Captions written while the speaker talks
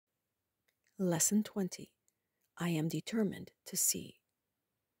Lesson 20. I am determined to see.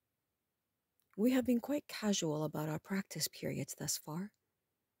 We have been quite casual about our practice periods thus far.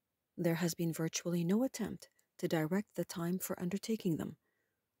 There has been virtually no attempt to direct the time for undertaking them.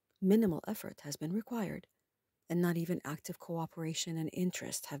 Minimal effort has been required, and not even active cooperation and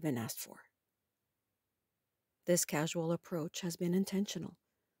interest have been asked for. This casual approach has been intentional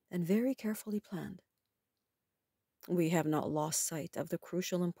and very carefully planned. We have not lost sight of the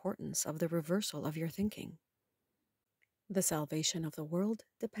crucial importance of the reversal of your thinking. The salvation of the world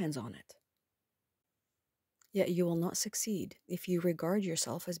depends on it. Yet you will not succeed if you regard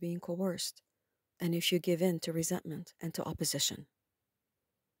yourself as being coerced, and if you give in to resentment and to opposition.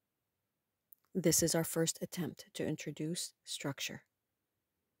 This is our first attempt to introduce structure.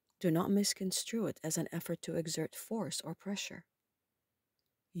 Do not misconstrue it as an effort to exert force or pressure.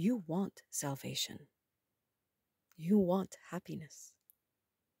 You want salvation. You want happiness.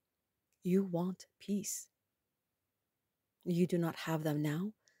 You want peace. You do not have them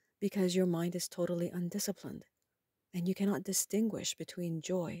now because your mind is totally undisciplined, and you cannot distinguish between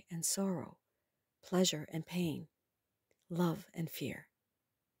joy and sorrow, pleasure and pain, love and fear.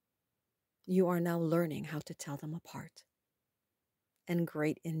 You are now learning how to tell them apart, and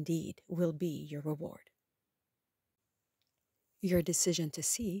great indeed will be your reward. Your decision to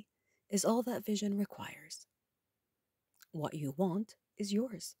see is all that vision requires. What you want is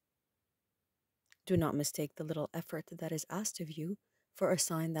yours. Do not mistake the little effort that is asked of you for a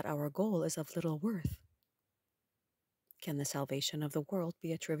sign that our goal is of little worth. Can the salvation of the world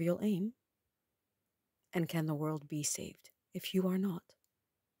be a trivial aim? And can the world be saved if you are not?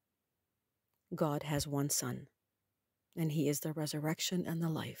 God has one Son, and He is the resurrection and the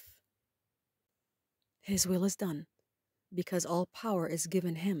life. His will is done, because all power is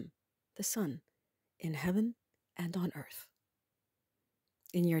given Him, the Son, in heaven and on earth.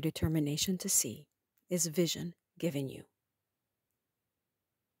 In your determination to see is vision given you.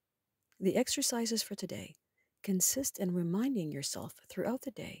 The exercises for today consist in reminding yourself throughout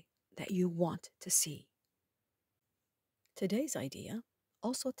the day that you want to see. Today's idea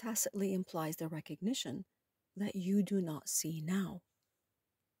also tacitly implies the recognition that you do not see now.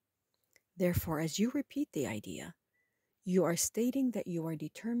 Therefore, as you repeat the idea, you are stating that you are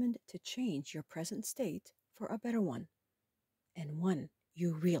determined to change your present state for a better one, and one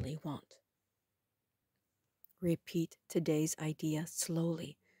you really want. Repeat today's idea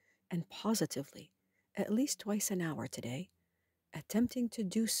slowly and positively, at least twice an hour today, attempting to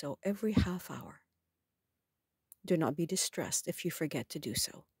do so every half hour. Do not be distressed if you forget to do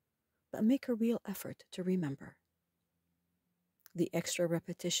so, but make a real effort to remember. The extra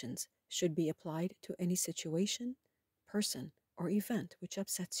repetitions should be applied to any situation, person, or event which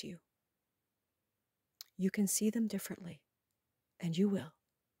upsets you. You can see them differently, and you will.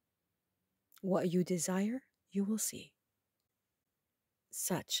 What you desire, you will see.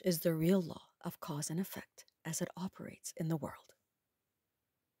 Such is the real law of cause and effect as it operates in the world.